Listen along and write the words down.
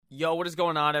Yo, what is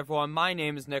going on, everyone? My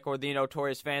name is Nick, or the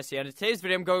Notorious Fantasy, and in today's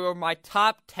video, I'm going over my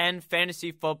top 10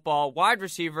 fantasy football wide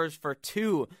receivers for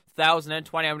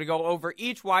 2020. I'm going to go over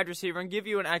each wide receiver and give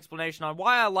you an explanation on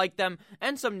why I like them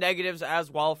and some negatives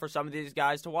as well for some of these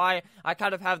guys to why I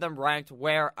kind of have them ranked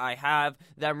where I have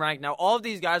them ranked. Now, all of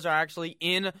these guys are actually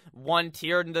in one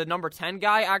tier. The number 10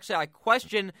 guy, actually, I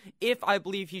question if I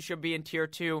believe he should be in tier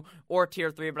 2 or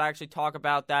tier 3, but I actually talk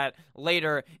about that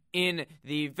later in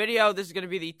the video. This is going to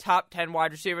be the top 10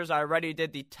 wide receivers. I already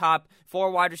did the top 4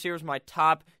 wide receivers, my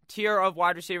top tier of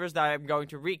wide receivers that I'm going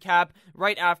to recap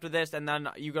right after this, and then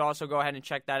you can also go ahead and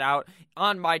check that out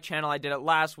on my channel. I did it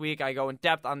last week. I go in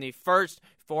depth on the first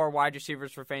 4 wide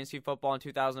receivers for fantasy football in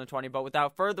 2020, but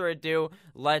without further ado,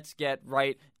 let's get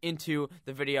right into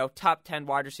the video. Top 10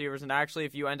 wide receivers, and actually,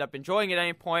 if you end up enjoying it at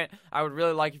any point, I would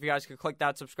really like if you guys could click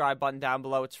that subscribe button down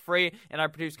below. It's free, and I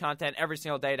produce content every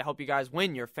single day to help you guys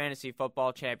win your fantasy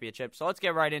football championship. So let's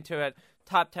get right into it.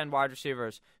 Top 10 wide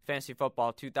receivers, fantasy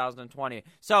football 2020.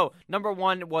 So, number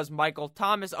 1 was Michael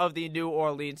Thomas of the New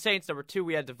Orleans Saints. Number 2,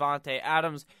 we had Davante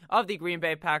Adams of the Green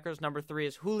Bay Packers. Number 3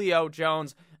 is Julio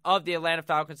Jones of the Atlanta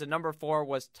Falcons. And number 4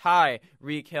 was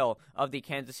Tyreek Hill of the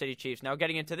Kansas City Chiefs. Now,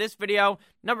 getting into this video,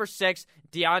 number 6,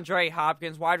 DeAndre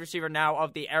Hopkins, wide receiver now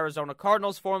of the Arizona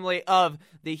Cardinals, formerly of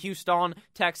the Houston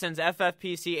Texans,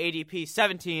 FFPC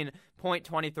ADP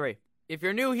 17.23. If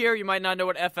you're new here, you might not know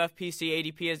what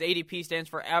FFPC ADP is. ADP stands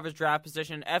for average draft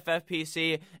position.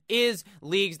 FFPC is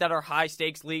leagues that are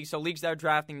high-stakes leagues, so leagues that are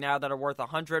drafting now that are worth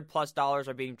 $100+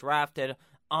 are being drafted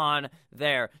on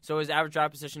there. So his average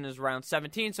draft position is around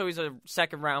 17, so he's a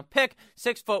second-round pick,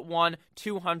 6'1",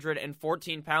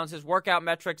 214 pounds. His workout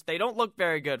metrics, they don't look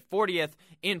very good. 40th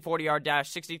in 40-yard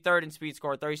dash, 63rd in speed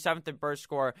score, 37th in burst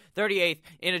score, 38th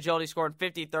in agility score, and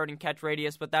 53rd in catch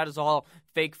radius, but that is all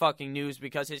fake fucking news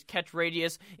because his catch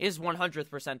radius is 100th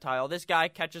percentile. This guy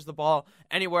catches the ball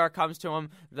anywhere it comes to him.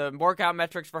 The workout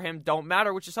metrics for him don't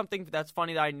matter, which is something that's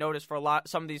funny that I noticed for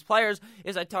some of these players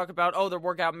is I talk about, their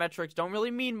workout metrics don't really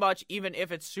mean much, even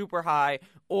if it's super high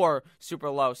or super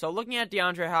low. So looking at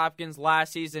DeAndre Hopkins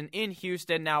last season in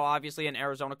Houston, now obviously an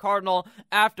Arizona Cardinal,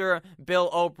 after Bill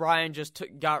O'Brien just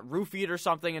got roofied or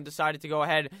something and decided to go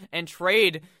ahead and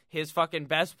trade his fucking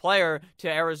best player to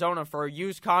Arizona for a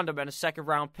used condom and a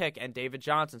second-round pick and David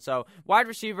Johnson. So, wide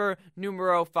receiver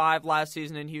numero 5 last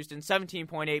season in Houston,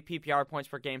 17.8 PPR points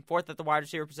per game. 4th at the wide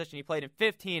receiver position. He played in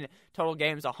 15 total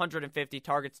games, 150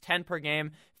 targets, 10 per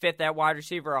game. 5th at wide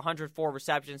receiver, 104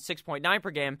 receptions, 6.9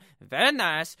 per game. Very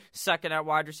nice. 2nd at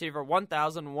wide receiver,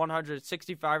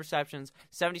 1,165 receptions,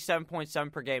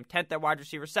 77.7 per game. 10th at wide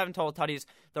receiver, 7 total tutties.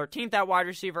 13th at wide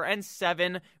receiver, and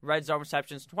 7 red zone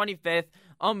receptions. 25th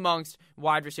amongst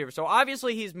wide receivers. So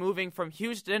obviously he's moving from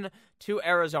Houston to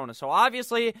Arizona. So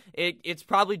obviously it's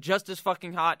probably just as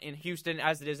fucking hot in Houston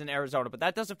as it is in Arizona. But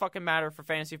that doesn't fucking matter for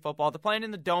fantasy football. They're playing in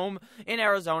the Dome in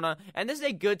Arizona, and this is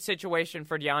a good situation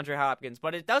for DeAndre Hopkins.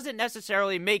 But it doesn't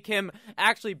necessarily make him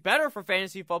actually better for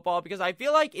fantasy football because I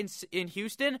feel like in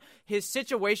Houston, his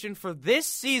situation for this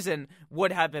season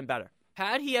would have been better.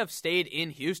 Had he have stayed in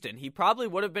Houston, he probably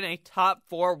would have been a top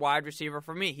 4 wide receiver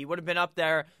for me. He would have been up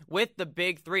there with the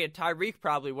big 3, and Tyreek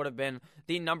probably would have been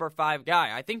the number 5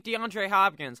 guy. I think DeAndre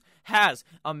Hopkins has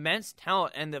immense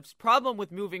talent, and the problem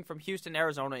with moving from Houston to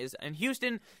Arizona is in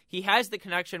Houston, he has the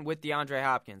connection with DeAndre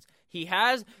Hopkins. He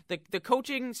has the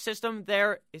coaching system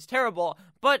there is terrible,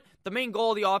 but the main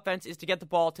goal of the offense is to get the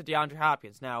ball to DeAndre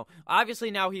Hopkins. Now, obviously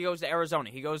now he goes to Arizona.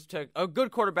 He goes to a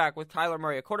good quarterback with Kyler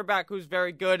Murray, a quarterback who's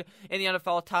very good in the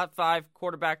NFL, top 5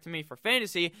 quarterback to me for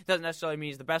fantasy. Doesn't necessarily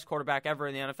mean he's the best quarterback ever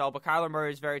in the NFL, but Kyler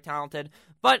Murray is very talented.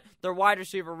 But their wide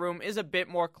receiver room is a bit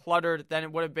more cluttered than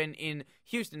it would have been in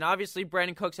Houston. Obviously,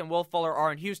 Brandon Cooks and Will Fuller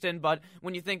are in Houston, but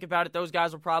when you think about it, those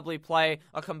guys will probably play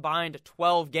a combined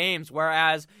 12 games,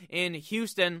 whereas in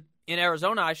Houston, in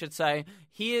Arizona, I should say,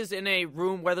 he is in a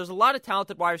room where there's a lot of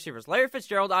talented wide receivers. Larry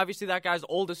Fitzgerald, obviously that guy's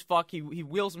old as fuck. He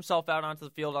wheels himself out onto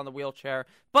the field on the wheelchair,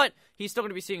 but he's still going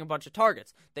to be seeing a bunch of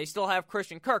targets. They still have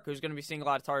Christian Kirk, who's going to be seeing a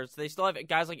lot of targets. They still have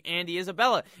guys like Andy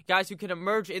Isabella, guys who can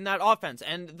emerge in that offense.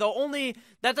 And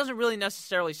that doesn't really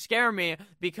necessarily scare me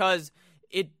because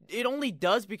it only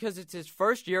does because it's his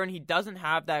first year and he doesn't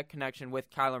have that connection with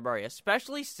Kyler Murray,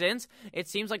 especially since it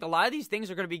seems like a lot of these things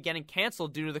are going to be getting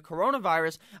canceled due to the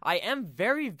coronavirus. I am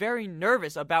very, very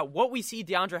nervous about what we see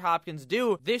DeAndre Hopkins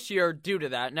do this year due to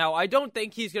that. Now, I don't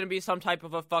think he's going to be some type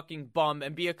of a fucking bum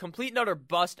and be a complete and utter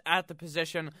bust at the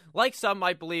position like some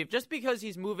might believe. Just because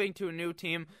he's moving to a new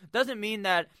team doesn't mean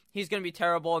that he's going to be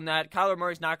terrible and that Kyler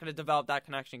Murray's not going to develop that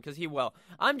connection, because he will.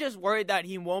 I'm just worried that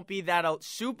he won't be that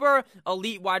super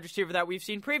elite wide receiver that we've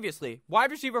seen previously.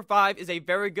 Wide receiver 5 is a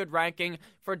very good ranking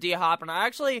for D-Hop, and I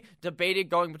actually debated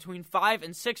going between 5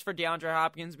 and 6 for DeAndre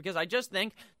Hopkins, because I just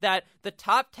think that the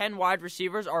top 10 wide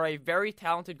receivers are a very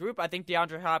talented group. I think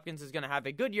DeAndre Hopkins is going to have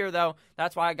a good year, though.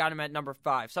 That's why I got him at number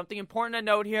 5. Something important to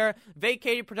note here,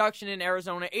 vacated production in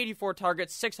Arizona, 84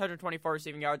 targets, 624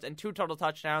 receiving yards, and 2 total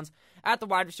touchdowns at the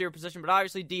wide receiver position, but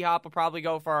obviously D-Hop will probably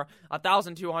go for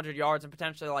 1,200 yards and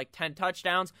potentially like 10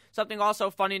 touchdowns. Something also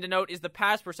funny to note is the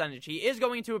pass percentage. He is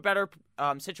going to a better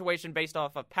situation based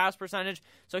off of pass percentage.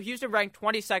 So Houston ranked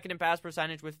 22nd in pass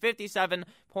percentage with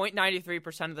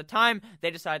 57.93% of the time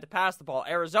they decided to pass the ball.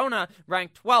 Arizona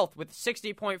ranked 12th with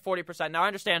 60.40%. Now I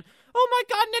understand, oh my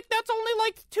God, Nick, that's only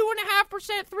like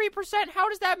 2.5%, 3%. How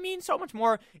does that mean so much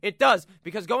more? It does,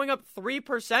 because going up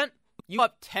 3%, you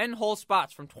up 10 whole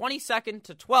spots from 22nd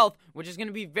to 12th, which is going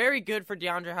to be very good for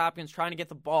DeAndre Hopkins trying to get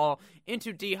the ball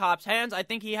into D-Hop's hands. I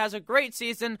think he has a great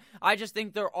season. I just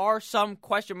think there are some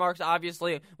question marks,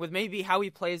 obviously, with maybe how he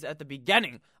plays at the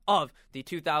beginning of the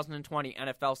 2020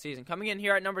 NFL season. Coming in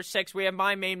here at number 6, we have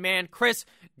my main man, Chris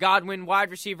Godwin,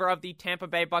 wide receiver of the Tampa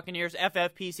Bay Buccaneers,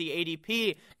 FFPC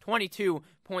ADP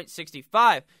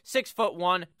 22.65,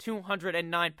 6'1",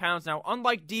 209 pounds. Now,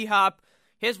 unlike D-Hop,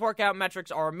 his workout metrics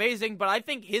are amazing, but I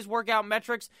think his workout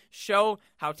metrics show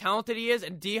how talented he is,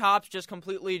 and D-Hop's just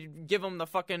completely give him the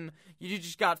fucking, you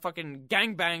just got fucking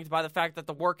gangbanged by the fact that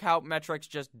the workout metrics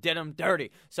just did him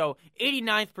dirty. So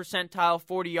 89th percentile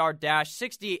 40-yard dash,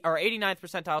 89th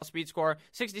percentile speed score,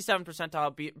 67th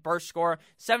percentile burst score,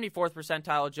 74th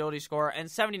percentile agility score, and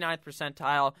 79th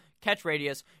percentile catch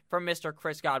radius from Mr.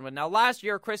 Chris Godwin. Now, last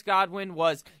year, Chris Godwin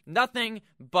was nothing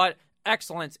but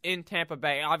excellence in Tampa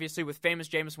Bay. Obviously, with famous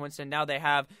Jameis Winston, now they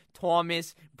have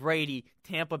Thomas Brady,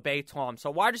 Tampa Bay Tom.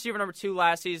 So wide receiver number 2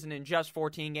 last season in just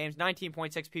 14 games,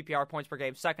 19.6 PPR points per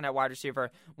game, second at wide receiver,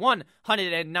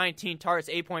 119 targets,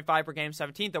 8.5 per game,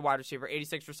 17th at wide receiver,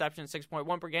 86 receptions,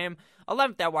 6.1 per game,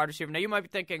 11th at wide receiver. Now you might be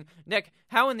thinking, Nick,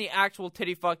 how in the actual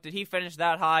titty fuck did he finish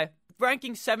that high?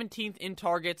 Ranking 17th in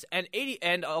targets and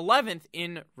 11th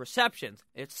in receptions.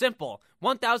 It's simple.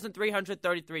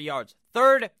 1,333 yards.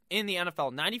 Third in the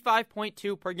NFL,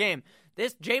 95.2 per game.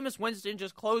 This Jameis Winston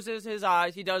just closes his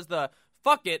eyes. He does the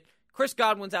fuck it, Chris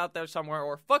Godwin's out there somewhere,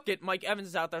 or fuck it, Mike Evans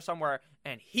is out there somewhere,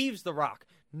 and heaves the rock.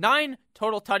 9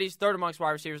 total tutties, third amongst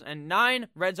wide receivers, and 9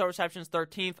 red zone receptions,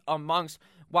 13th amongst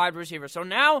wide receivers. So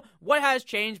now, what has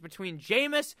changed between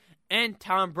Jameis and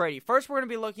Tom Brady? First, we're going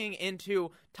to be looking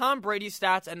into Tom Brady's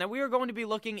stats, and then we are going to be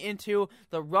looking into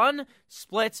the run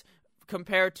splits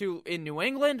compared to in New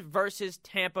England versus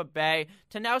Tampa Bay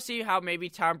to now see how maybe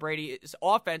Tom Brady's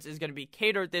offense is going to be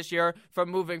catered this year from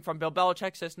moving from Bill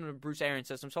Belichick's system to Bruce Arians'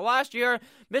 system. So last year,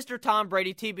 Mr. Tom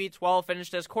Brady, TB12,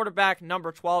 finished as quarterback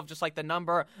number 12, just like the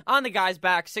number on the guy's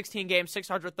back, 16 games,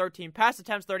 613 pass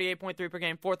attempts, 38.3 per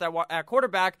game, fourth at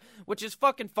quarterback, which is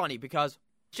fucking funny because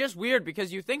just weird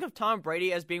because you think of Tom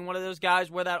Brady as being one of those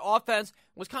guys where that offense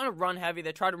was kind of run heavy.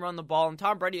 They tried to run the ball, and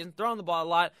Tom Brady isn't throwing the ball a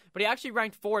lot, but he actually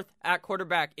ranked 4th at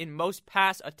quarterback in most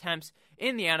pass attempts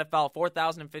in the NFL,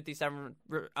 4,057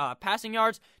 passing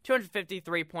yards,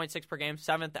 253.6 per game,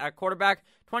 7th at quarterback,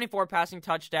 24 passing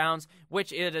touchdowns,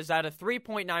 which it is at a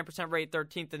 3.9% rate,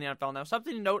 13th in the NFL. Now,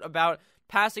 something to note about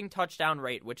passing touchdown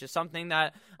rate, which is something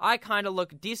that I kind of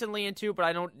look decently into, but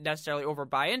I don't necessarily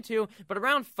overbuy into, but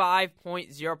around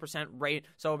 5.0% rate,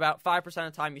 so about 5% of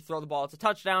the time you throw the ball, it's a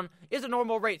touchdown, is a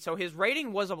normal rate. So his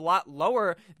rating was a lot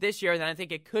lower this year than I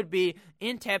think it could be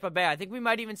in Tampa Bay. I think we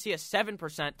might even see a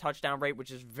 7% touchdown rate,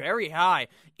 which is very high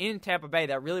in Tampa Bay.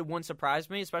 That really wouldn't surprise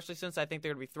me, especially since I think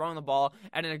they're going to be throwing the ball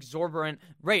at an exorbitant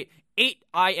rate. 8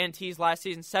 INTs last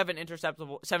season, 17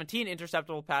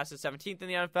 interceptable passes, 17th in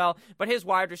the NFL, but his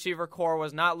wide receiver core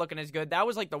was not looking as good. That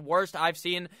was like the worst I've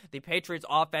seen the Patriots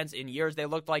offense in years. They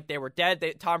looked like they were dead.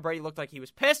 Tom Brady looked like he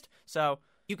was pissed, so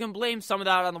you can blame some of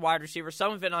that on the wide receiver,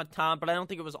 some of it on Tom, but I don't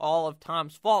think it was all of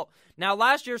Tom's fault. Now,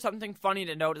 last year, something funny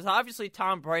to note is obviously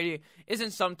Tom Brady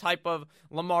isn't some type of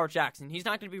Lamar Jackson. He's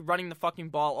not going to be running the fucking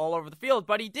ball all over the field,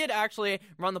 but he did actually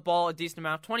run the ball a decent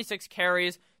amount, 26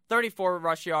 carries, 34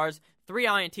 rush yards, 3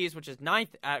 INTs, which is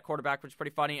 9th at quarterback, which is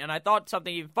pretty funny. And I thought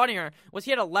something even funnier was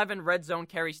he had 11 red zone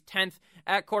carries, 10th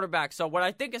at quarterback. So what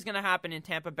I think is going to happen in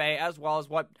Tampa Bay, as well as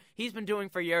what he's been doing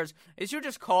for years, is you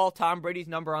just call Tom Brady's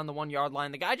number on the 1-yard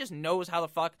line. The guy just knows how the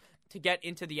fuck to get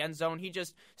into the end zone. He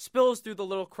just spills through the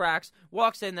little cracks,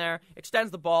 walks in there,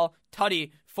 extends the ball,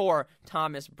 tutty for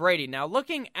Thomas Brady. Now,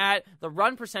 looking at the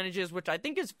run percentages, which I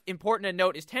think is important to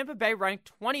note, is Tampa Bay ranked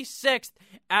 26th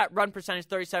at run percentage,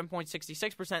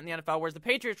 37.66% in the NFL, whereas the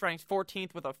Patriots ranked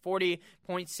 14th with a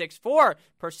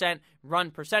 40.64%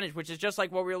 run percentage, which is just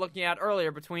like what we were looking at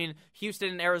earlier between Houston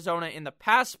and Arizona in the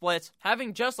pass splits.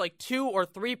 Having just like 2 or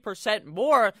 3%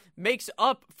 more makes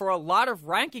up for a lot of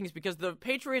rankings because the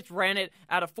Patriots ran it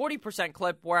at a 40%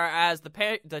 clip, whereas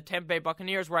the Tampa Bay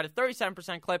Buccaneers were at a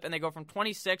 37% clip, and they go from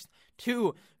 26th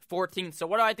to 14th. So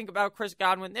what do I think about Chris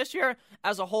Godwin this year?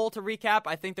 As a whole, to recap,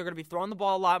 I think they're going to be throwing the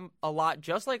ball a lot,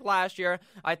 just like last year.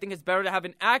 I think it's better to have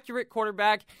an accurate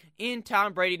quarterback in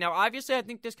Tom Brady. Now, obviously, I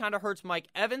think this kind of hurts Mike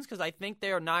Evans because I think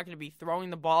they are not going to be throwing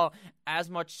the ball as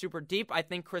much super deep. I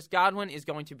think Chris Godwin is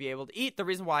going to be able to eat. The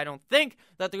reason why I don't think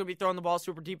that they're going to be throwing the ball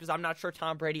super deep is I'm not sure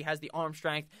Tom Brady has the arm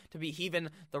strength to be heaving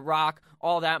the rock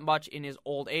all that much in his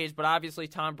old age. But obviously,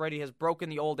 Tom Brady has broken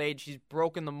the old age. He's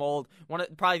broken the mold.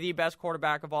 Probably the best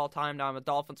quarterback of all time. Now, I'm a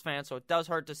Dolphins fan, so it does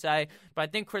hurt to say. But I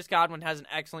think Chris Godwin has an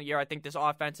excellent year. I think this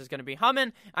offense is going to be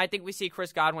humming. I think we see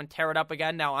Chris Godwin tear it up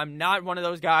again. Now, I'm not one of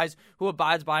those guys who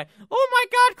abides by, oh my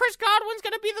God, Chris Godwin's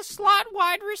going to be the slot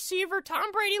wide receiver.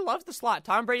 Tom Brady loves the slot.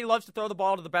 Tom Brady loves to throw the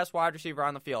ball to the best wide receiver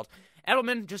on the field.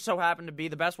 Edelman just so happened to be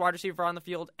the best wide receiver on the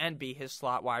field and be his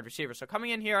slot wide receiver. So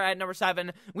coming in here at number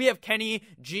 7, we have Kenny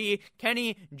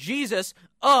Jesus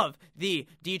of the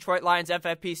Detroit Lions,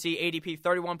 FFPC ADP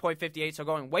 31.58. So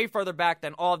going way further back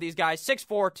than all of these guys.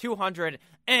 6'4",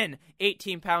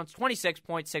 218 pounds,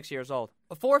 26.6 years old.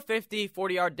 A 450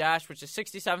 40-yard dash, which is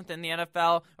 67th in the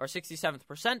NFL, or 67th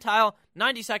percentile,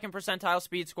 92nd percentile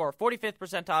speed score, 45th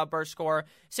percentile burst score,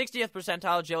 60th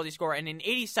percentile agility score, and an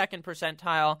 82nd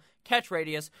percentile catch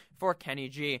radius for Kenny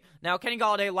G. Now, Kenny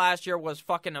Golladay last year was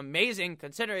fucking amazing,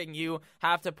 considering you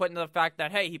have to put into the fact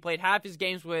that, hey, he played half his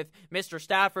games with Mr.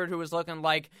 Stafford, who was looking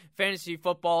like fantasy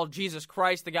football Jesus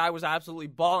Christ. The guy was absolutely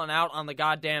balling out on the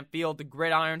goddamn field, the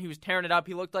gridiron. He was tearing it up.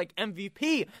 He looked like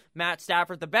MVP Matt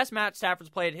Stafford, the best Matt Stafford's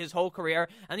played his whole career.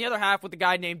 And the other half with the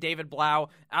guy named David Blau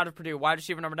out of Purdue, wide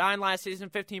receiver number 9 last season,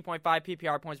 15.5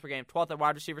 PPR points per game, 12th at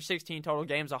wide receiver, 16 total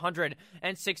games,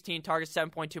 116 targets,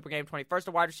 7.2 per game, 21st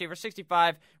at wide receiver,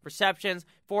 65 receptions,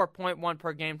 4.1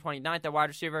 per game, 29th at wide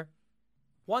receiver,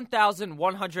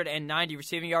 1,190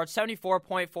 receiving yards,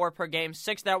 74.4 per game,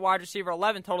 6th at wide receiver,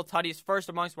 11 total tutties, first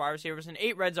amongst wide receivers, and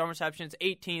 8 red zone receptions,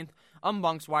 18th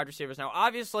amongst wide receivers. Now,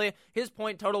 obviously, his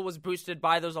point total was boosted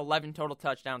by those 11 total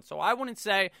touchdowns, so I wouldn't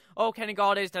say, oh, Kenny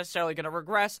Golladay is necessarily going to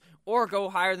regress or go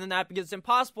higher than that, because it's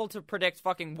impossible to predict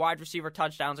fucking wide receiver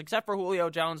touchdowns, except for Julio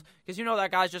Jones, because you know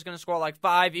that guy's just going to score like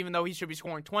 5, even though he should be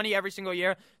scoring 20 every single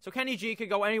year. So Kenny G could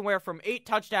go anywhere from 8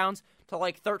 touchdowns to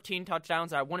like 13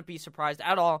 touchdowns. I wouldn't be surprised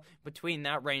at all between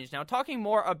that range. Now, talking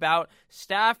more about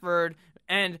Stafford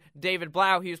and David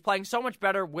Blau, he was playing so much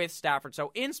better with Stafford.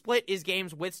 So in split is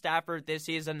games with Stafford this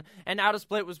season, and out of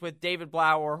split was with David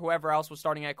Blau or whoever else was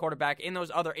starting at quarterback in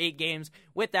those other 8 games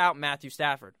without Matthew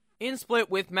Stafford. In split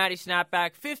with Matty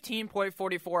Snapback,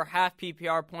 15.44 half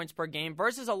PPR points per game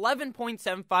versus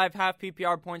 11.75 half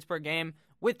PPR points per game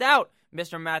without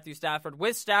Mr. Matthew Stafford.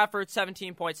 With Stafford,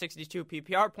 17.62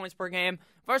 PPR points per game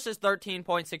versus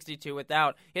 13.62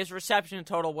 without. His reception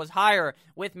total was higher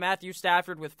with Matthew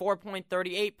Stafford with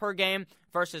 4.38 per game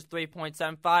versus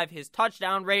 3.75. His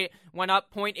touchdown rate went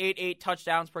up 0.88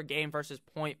 touchdowns per game versus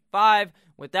 0.5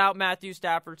 without Matthew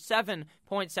Stafford,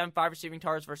 7.75 receiving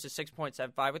targets versus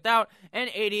 6.75 without, and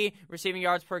 80 receiving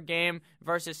yards per game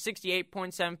versus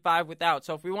 68.75 without.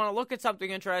 So if we want to look at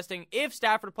something interesting, if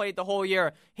Stafford played the whole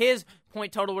year, his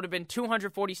point total would have been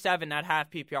 247 at half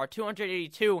PPR,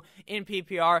 282 in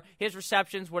PPR. His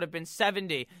receptions would have been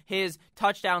 70. His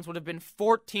touchdowns would have been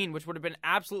 14, which would have been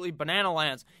absolutely banana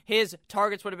lands. His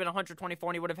targets would have been 124,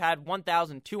 and he would have had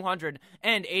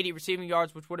 1,280 receiving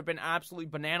yards, which would have been absolutely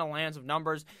banana lands of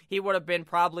numbers. He would have been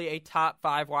probably a top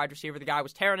 5 wide receiver. The guy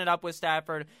was tearing it up with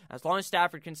Stafford. As long as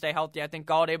Stafford can stay healthy, I think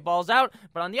Golladay balls out.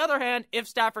 But on the other hand, if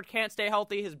Stafford can't stay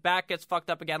healthy, his back gets fucked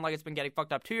up again like it's been getting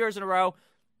fucked up 2 years in a row,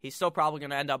 he's still probably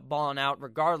going to end up balling out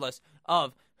regardless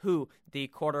of who the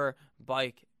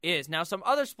quarterback is. Now, some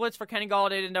other splits for Kenny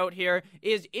Golladay to note here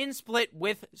is in split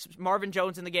with Marvin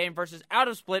Jones in the game versus out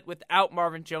of split without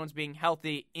Marvin Jones being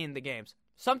healthy in the games.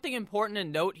 Something important to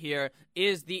note here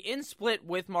is the in split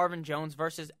with Marvin Jones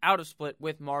versus out of split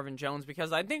with Marvin Jones,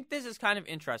 because I think this is kind of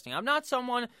interesting. I'm not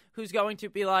someone who's going to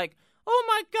be like, oh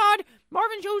my God,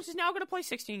 Marvin Jones is now going to play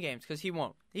 16 games, because he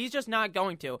won't. He's just not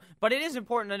going to. But it is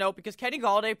important to note, because Kenny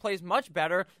Golladay plays much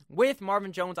better with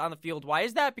Marvin Jones on the field. Why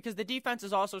is that? Because the defense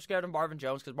is also scared of Marvin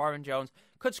Jones, because Marvin Jones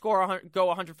could go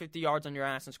 150 yards on your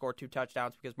ass and score 2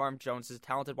 touchdowns, because Marvin Jones is a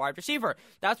talented wide receiver.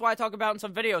 That's why I talk about in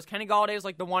some videos, Kenny Golladay is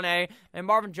like the 1A, and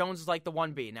Marvin Jones is like the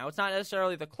 1B. Now, it's not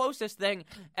necessarily the closest thing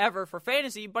ever for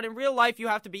fantasy, but in real life, you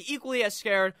have to be equally as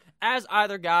scared as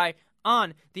either guy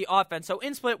on the offense. So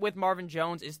in split with Marvin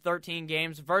Jones is 13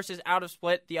 games versus out of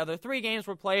split. The other 3 games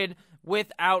were played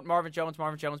without Marvin Jones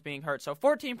being hurt. So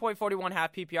 14.41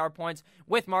 half PPR points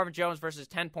with Marvin Jones versus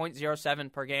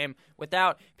 10.07 per game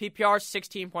without. PPR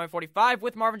 16.45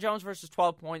 with Marvin Jones versus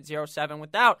 12.07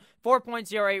 without.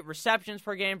 4.08 receptions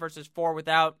per game versus 4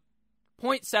 without.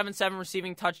 0.77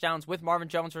 receiving touchdowns with Marvin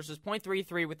Jones versus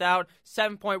 0.33 without,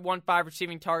 7.15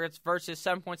 receiving targets versus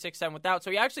 7.67 without.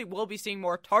 So you actually will be seeing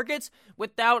more targets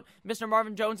without Mr.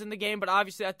 Marvin Jones in the game, but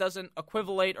obviously that doesn't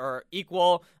equivalent or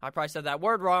equal, I probably said that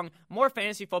word wrong, more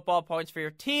fantasy football points for your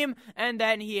team. And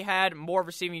then he had more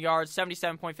receiving yards,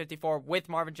 77.54 with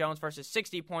Marvin Jones versus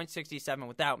 60.67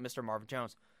 without Mr. Marvin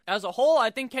Jones. As a whole,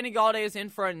 I think Kenny Golladay is in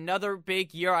for another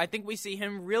big year. I think we see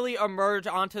him really emerge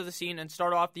onto the scene and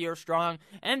start off the year strong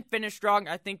and finish strong.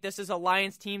 I think this is a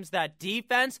Lions team's that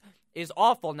defense is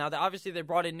awful. Now, obviously, they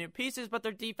brought in new pieces, but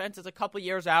their defense is a couple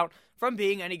years out from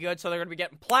being any good, so they're going to be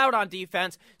getting plowed on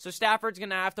defense. So Stafford's going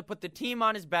to have to put the team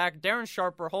on his back, Darren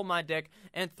Sharper, hold my dick,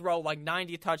 and throw like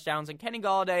 90 touchdowns, and Kenny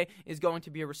Golladay is going to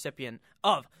be a recipient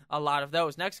of a lot of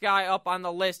those. Next guy up on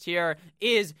the list here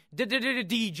is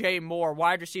DJ Moore,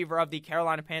 wide receiver of the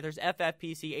Carolina Panthers,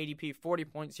 FFPC ADP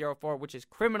 40.04, which is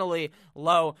criminally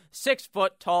low, 6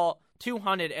 foot tall,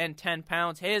 210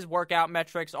 pounds. His workout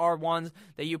metrics are ones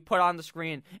that you put on the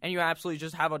screen and you absolutely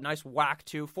just have a nice whack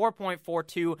to.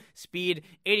 4.42 speed,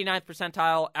 89th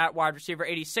percentile at wide receiver,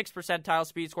 86th percentile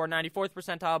speed score, 94th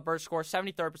percentile burst score,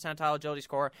 73rd percentile agility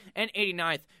score, and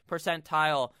 89th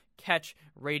percentile catch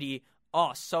radius.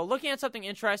 So looking at something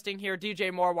interesting here,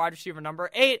 DJ Moore, wide receiver number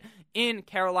 8 in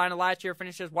Carolina. Last year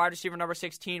finishes wide receiver number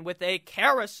 16 with a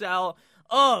carousel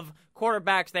of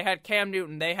quarterbacks. They had Cam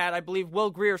Newton. They had, I believe, Will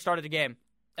Grier started the game,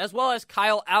 as well as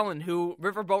Kyle Allen, who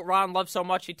Riverboat Ron loves so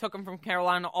much, he took him from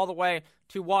Carolina all the way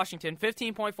to Washington.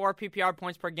 15.4 PPR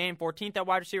points per game, 14th at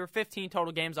wide receiver, 15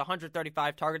 total games,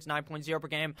 135 targets, 9.0 per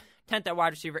game, 10th at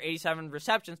wide receiver, 87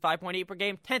 receptions, 5.8 per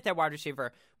game, 10th at wide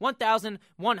receiver,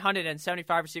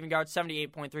 1,175 receiving yards,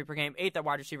 78.3 per game, 8th at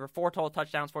wide receiver, 4 total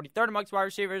touchdowns, 43rd amongst wide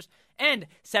receivers, and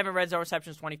 7 red zone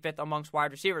receptions, 25th amongst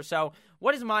wide receivers. So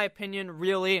what is my opinion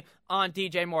really on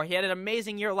DJ Moore? He had an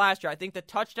amazing year last year. I think the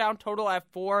touchdown total at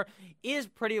 4 is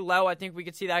pretty low. I think we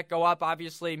could see that go up,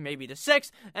 obviously, maybe to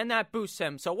 6, and that boosts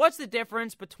him. So what's the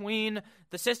difference between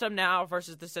the system now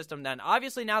versus the system then?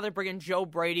 Obviously, now they're bringing Joe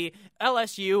Brady,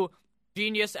 LSU,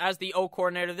 genius as the O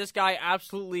coordinator. This guy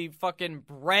absolutely fucking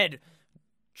bred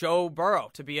Joe Burrow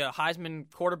to be a Heisman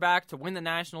quarterback to win the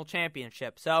national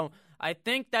championship. So I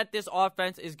think that this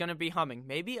offense is going to be humming.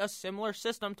 Maybe a similar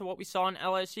system to what we saw in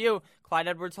LSU. Clyde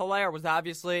Edwards-Helaire was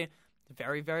obviously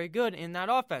very, very good in that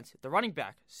offense. The running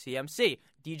back, CMC.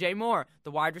 DJ Moore, the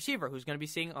wide receiver, who's going to be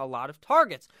seeing a lot of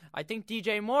targets. I think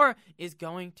DJ Moore is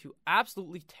going to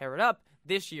absolutely tear it up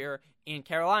this year in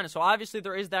Carolina. So obviously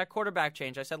there is that quarterback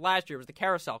change. I said last year it was the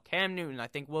carousel. Cam Newton, I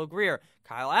think Will Grier,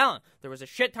 Kyle Allen. There was a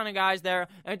shit ton of guys there,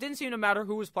 and it didn't seem to matter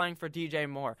who was playing for DJ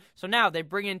Moore. So now they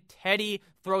bring in Teddy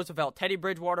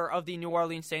Bridgewater of the New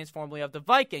Orleans Saints, formerly of the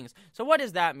Vikings. So what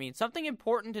does that mean? Something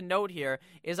important to note here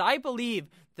is I believe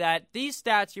that these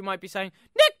stats, you might be saying,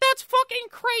 Nick, that's fucking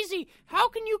crazy. How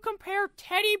can you compare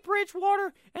Teddy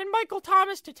Bridgewater and Michael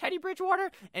Thomas to Teddy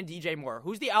Bridgewater and DJ Moore,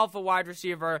 who's the alpha wide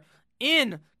receiver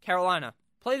in Carolina?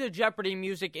 Play the Jeopardy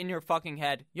music in your fucking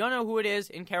head. You don't know who it is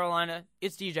in Carolina?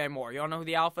 It's DJ Moore. You don't know who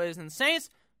the alpha is in the Saints?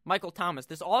 Michael Thomas.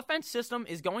 This offense system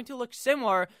is going to look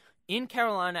similar in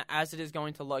Carolina as it is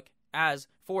going to look as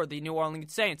for the New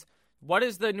Orleans Saints. What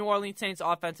is the New Orleans Saints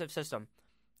offensive system?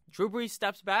 Drew Brees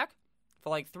steps back for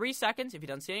like 3 seconds. If he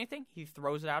doesn't see anything, he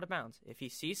throws it out of bounds. If he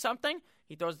sees something,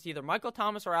 he throws it to either Michael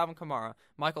Thomas or Alvin Kamara.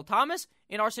 Michael Thomas,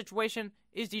 in our situation,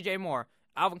 is DJ Moore.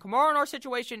 Alvin Kamara, in our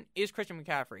situation, is Christian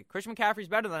McCaffrey. Christian McCaffrey's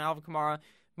better than Alvin Kamara.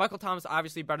 Michael Thomas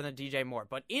obviously better than DJ Moore.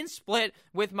 But in split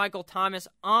with Michael Thomas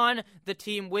on the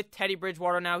team with Teddy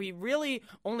Bridgewater. Now, he really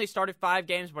only started 5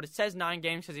 games, but it says 9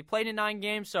 games because he played in 9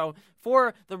 games. So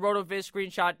for the RotoViz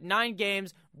screenshot, 9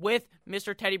 games with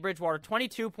Mr. Teddy Bridgewater,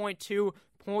 22.2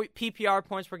 PPR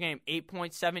points per game,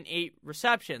 8.78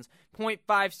 receptions,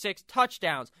 0.56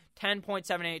 touchdowns,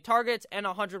 10.78 targets, and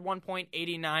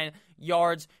 101.89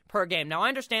 yards per game. Now, I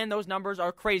understand those numbers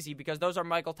are crazy because those are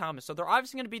Michael Thomas, so they're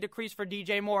obviously going to be decreased for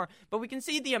DJ Moore, but we can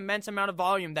see the immense amount of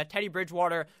volume that Teddy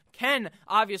Bridgewater can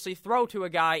obviously throw to a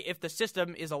guy if the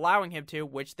system is allowing him to,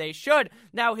 which they should.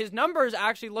 Now, his numbers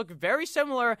actually look very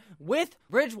similar with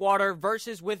Bridgewater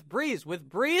versus with Brees. With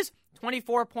Brees,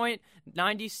 24.97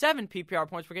 PPR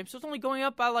points per game, so it's only going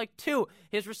up by like 2.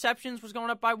 His receptions was going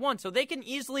up by 1, so they can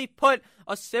easily put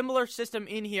a similar system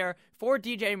in here for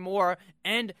DJ Moore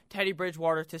and Teddy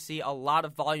Bridgewater to see a lot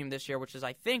of volume this year, which is,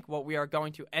 I think, what we are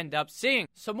going to end up seeing.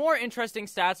 Some more interesting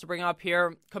stats to bring up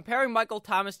here. Comparing Michael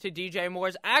Thomas to DJ Moore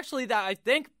is actually that I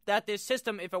think that this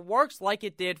system, if it works like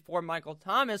it did for Michael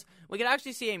Thomas, we could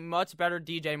actually see a much better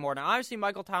DJ Moore. Now, obviously,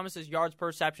 Michael Thomas's yards per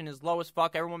reception is low as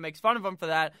fuck. Everyone makes fun of him for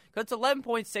that because it's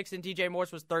 11.6 and DJ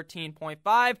Moore's was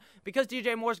 13.5. Because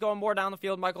DJ Moore's going more down the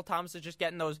field, Michael Thomas is just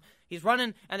getting those. He's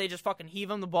running, and they just fucking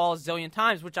heave him the ball a zillion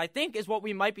times, which I think is what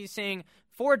we might be seeing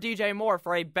for DJ Moore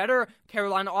for a better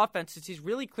Carolina offense, since he's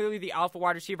really clearly the alpha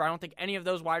wide receiver. I don't think any of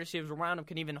those wide receivers around him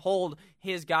can even hold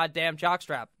his goddamn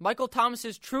jockstrap. Michael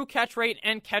Thomas's true catch rate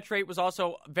and catch rate was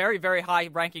also very, very high,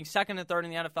 ranking 2nd and 3rd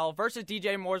in the NFL versus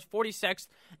DJ Moore's 46th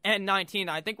and 19th.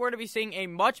 I think we're going to be seeing a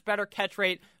much better catch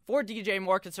rate for DJ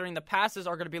Moore, considering the passes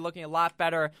are going to be looking a lot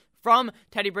better from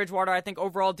Teddy Bridgewater. I think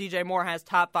overall DJ Moore has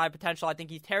top 5 potential. I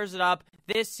think he tears it up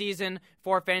this season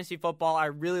for fantasy football. I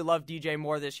really love DJ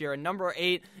Moore this year. And number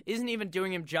 8 isn't even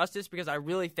doing him justice because I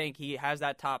really think he has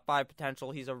that top 5 potential.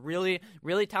 He's a really,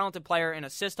 really talented player in a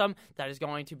system that is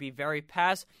going to be very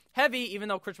pass heavy, even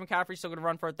though Chris McCaffrey's still going to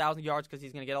run for 1,000 yards because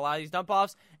he's going to get a lot of these dump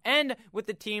offs. And with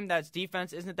the team that's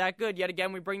defense isn't that good, yet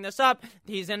again, we bring this up.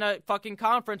 He's in a fucking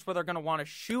conference where they're going to want to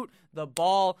shoot the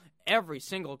ball every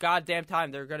single goddamn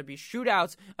time. There are going to be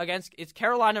shootouts against, it's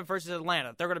Carolina versus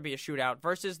Atlanta. They're going to be a shootout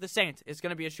versus the Saints. It's going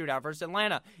to be a shootout versus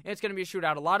Atlanta. It's going to be a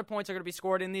shootout. A lot of points are going to be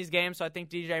scored in these games, so I think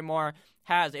DJ Moore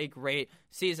has a great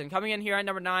season. Coming in here at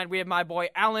number 9, we have my boy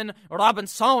Allen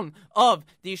Robinson of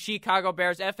the Chicago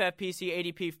Bears,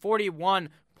 FFPC ADP 41.04,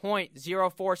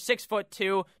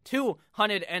 6'2",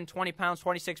 220 pounds,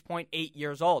 26.8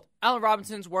 years old. Allen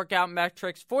Robinson's workout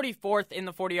metrics: 44th in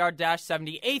the 40-yard dash,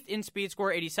 78th in speed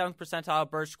score, 87th percentile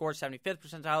burst score, 75th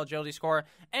percentile agility score,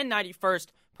 and 91st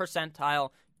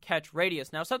percentile catch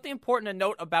radius. Now, something important to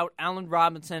note about Allen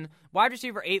Robinson: wide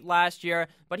receiver 8 last year,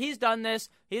 but he's done this.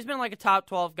 He's been like a top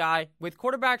 12 guy with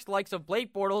quarterbacks the likes of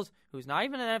Blake Bortles, who's not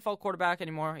even an NFL quarterback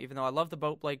anymore, even though I love the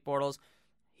boat Blake Bortles.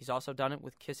 He's also done it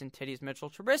with kissing titties Mitchell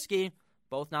Trubisky,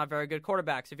 both not very good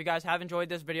quarterbacks. If you guys have enjoyed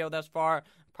this video thus far,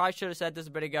 probably should have said this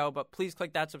a bit ago, but please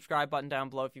click that subscribe button down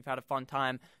below if you've had a fun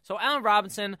time. So Allen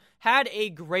Robinson had a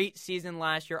great season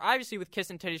last year, obviously with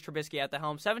kissing titties Trubisky at the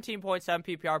helm. 17.7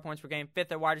 PPR points per game,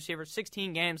 5th at wide receiver,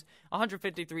 16 games,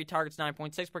 153 targets,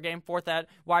 9.6 per game, 4th at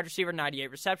wide receiver, 98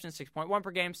 receptions, 6.1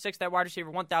 per game, 6th at wide receiver,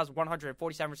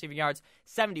 1,147 receiving yards,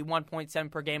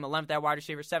 71.7 per game, 11th at wide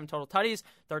receiver, 7 total tutties,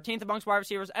 13th amongst wide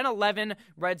receivers, and 11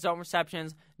 red zone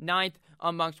receptions, 9th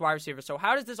amongst wide receivers. So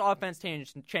how does this offense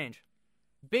change?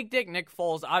 Big Dick Nick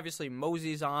Foles obviously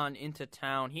moseys on into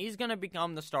town. He's going to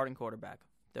become the starting quarterback.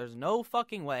 There's no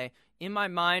fucking way, in my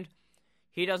mind,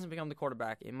 he doesn't become the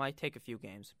quarterback. It might take a few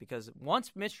games, because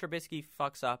once Mitch Trubisky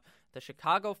fucks up, the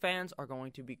Chicago fans are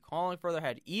going to be calling for their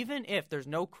head. Even if there's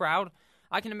no crowd,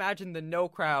 I can imagine the no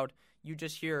crowd. You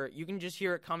can just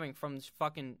hear it coming from this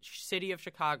fucking city of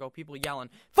Chicago, people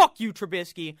yelling, "Fuck you,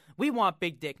 Trubisky, we want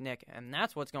Big Dick Nick," and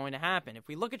that's what's going to happen. If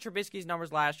we look at Trubisky's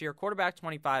numbers last year, quarterback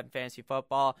 25 in fantasy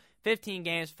football, 15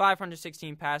 games,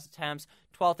 516 pass attempts,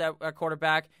 12th at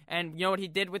quarterback, and you know what he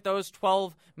did with those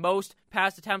 12 most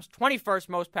pass attempts? 21st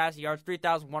most passing yards,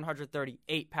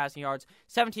 3,138 passing yards,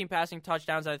 17 passing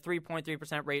touchdowns at a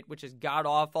 3.3% rate, which is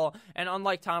god-awful, and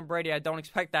unlike Tom Brady, I don't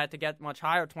expect that to get much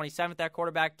higher. 27th at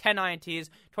quarterback, 10 INTs,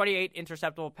 28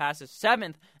 interceptable passes,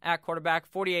 7th at quarterback,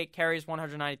 48 carries,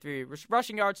 193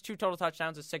 rushing yards, 2 total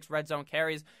touchdowns, and 6 red zone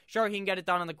carries. Sure, he can get it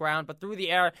done on the ground, but through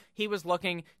the air, he was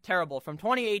looking terrible. From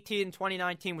 2018 and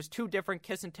 2019 was 2 different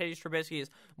kiss and titties Trubisky's.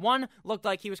 One looked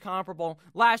like he was comparable.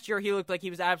 Last year, he looked like he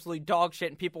was absolutely dog shit,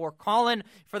 and people were calling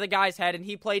for the guy's head, and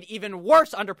he played even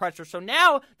worse under pressure. So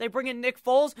now they bring in Nick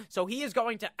Foles, so he is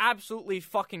going to absolutely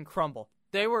fucking crumble.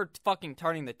 They were fucking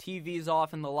turning the TVs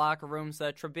off in the locker rooms so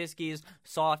that Trubisky's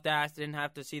soft ass didn't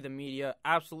have to see the media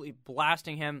absolutely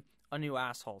blasting him a new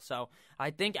asshole. So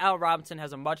I think Al Robinson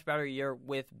has a much better year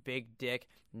with Big Dick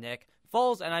Nick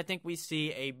Foles, and I think we see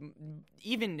it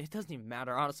doesn't even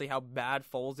matter, honestly, how bad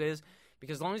Foles is,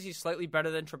 because as long as he's slightly better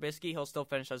than Trubisky, he'll still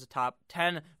finish as a top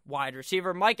 10 wide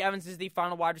receiver. Mike Evans is the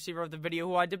final wide receiver of the video,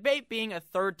 who I debate being a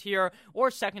third-tier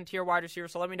or second-tier wide receiver.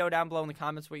 So let me know down below in the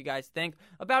comments what you guys think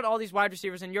about all these wide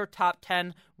receivers in your top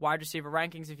 10 wide receiver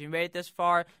rankings. If you made it this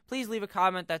far, please leave a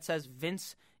comment that says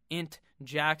Vincent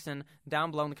Jackson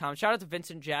down below in the comments. Shout out to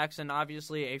Vincent Jackson,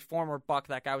 obviously a former Buck.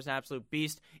 That guy was an absolute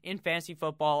beast in fantasy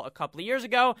football a couple of years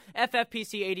ago.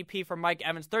 FFPC ADP for Mike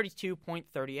Evans,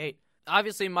 32.38.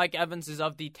 Obviously, Mike Evans is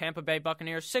of the Tampa Bay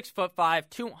Buccaneers, 6'5",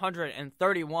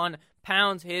 231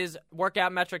 pounds. His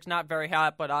workout metrics not very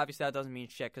hot, but obviously that doesn't mean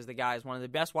shit because the guy is one of the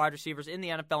best wide receivers in the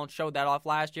NFL and showed that off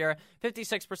last year.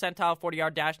 56th percentile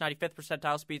 40-yard dash, 95th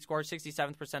percentile speed score,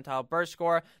 67th percentile burst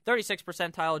score, 36th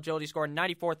percentile agility score,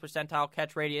 94th percentile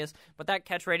catch radius, but that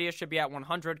catch radius should be at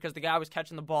 100 because the guy was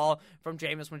catching the ball from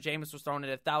Jameis when Jameis was throwing it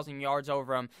 1,000 yards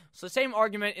over him. So the same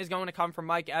argument is going to come from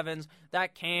Mike Evans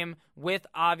that came with,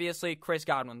 obviously, Chris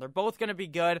Godwin. They're both going to be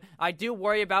good. I do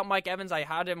worry about Mike Evans. I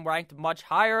had him ranked much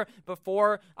higher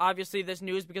before, obviously, this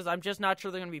news because I'm just not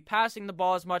sure they're going to be passing the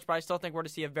ball as much, but I still think we're going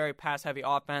to see a very pass-heavy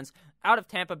offense out of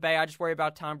Tampa Bay. I just worry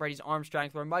about Tom Brady's arm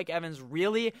strength, where Mike Evans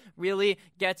really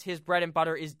gets his bread and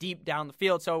butter is deep down the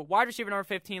field. So wide receiver number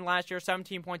 15 last year,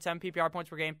 17.7 PPR points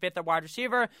per game, 5th at wide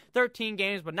receiver, 13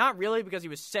 games, but not really because he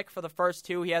was sick for the first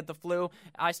 2. He had the flu.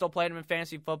 I still played him in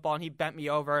fantasy football, and he bent me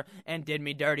over and did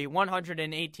me dirty.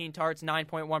 118 targets,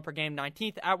 9.1 per game,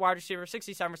 19th at wide receiver,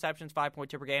 67 receptions,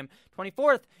 5.2 per game,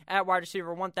 24th at wide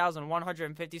receiver,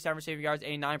 1,157 receiving yards,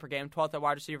 89 per game, 12th at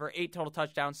wide receiver, 8 total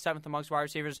touchdowns, 7th amongst wide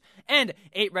receivers, and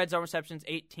 8 red zone receptions,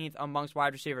 18th amongst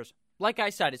wide receivers. Like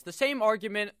I said, it's the same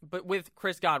argument, but with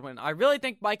Chris Godwin. I really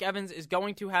think Mike Evans is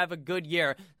going to have a good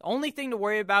year. The only thing to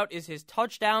worry about is his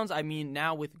touchdowns. I mean,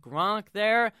 now with Gronk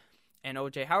there and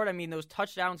O.J. Howard, I mean, those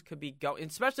touchdowns could be going,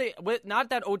 especially with, not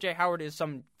that O.J. Howard is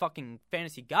some fucking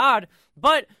fantasy god,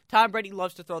 but Tom Brady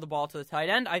loves to throw the ball to the tight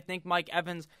end. I think Mike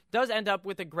Evans does end up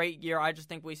with a great year. I just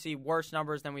think we see worse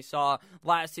numbers than we saw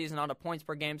last season on a points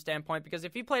per game standpoint, because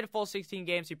if he played a full 16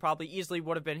 games, he probably easily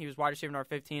would have been, he was wide receiver number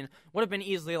 15, would have been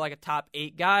easily like a top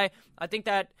 8 guy. I think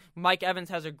that Mike Evans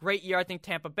has a great year. I think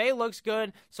Tampa Bay looks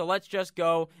good, so let's just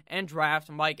go and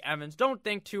draft Mike Evans. Don't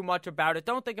think too much about it.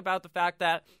 Don't think about the fact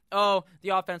that, oh, the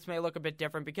offense may look a bit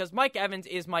different, because Mike Evans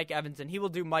is Mike Evans, and he will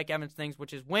do Mike Evans things,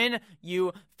 which is win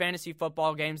you fantasy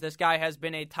football games. This guy has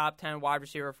been a top 10 wide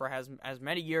receiver for as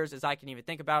many years as I can even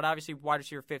think about. Obviously, wide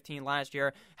receiver 15 last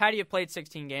year. Had he have played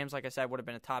 16 games, like I said, would have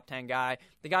been a top 10 guy.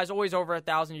 The guy's always over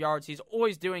 1,000 yards. He's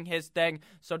always doing his thing,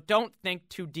 so don't think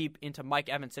too deep into Mike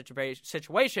Evans'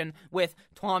 situation with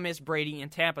Thomas Brady in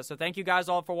Tampa. So thank you guys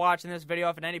all for watching this video.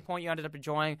 If at any point you ended up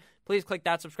enjoying, please click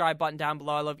that subscribe button down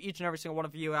below. I love each and every single one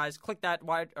of you guys. Click that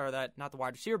not the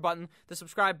wide receiver button, the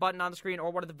subscribe button on the screen,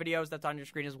 or one of the videos that's on your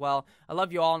screen as well. I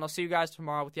love you all, and I'll see you guys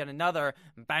tomorrow with yet another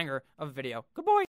banger of a video. Good boy.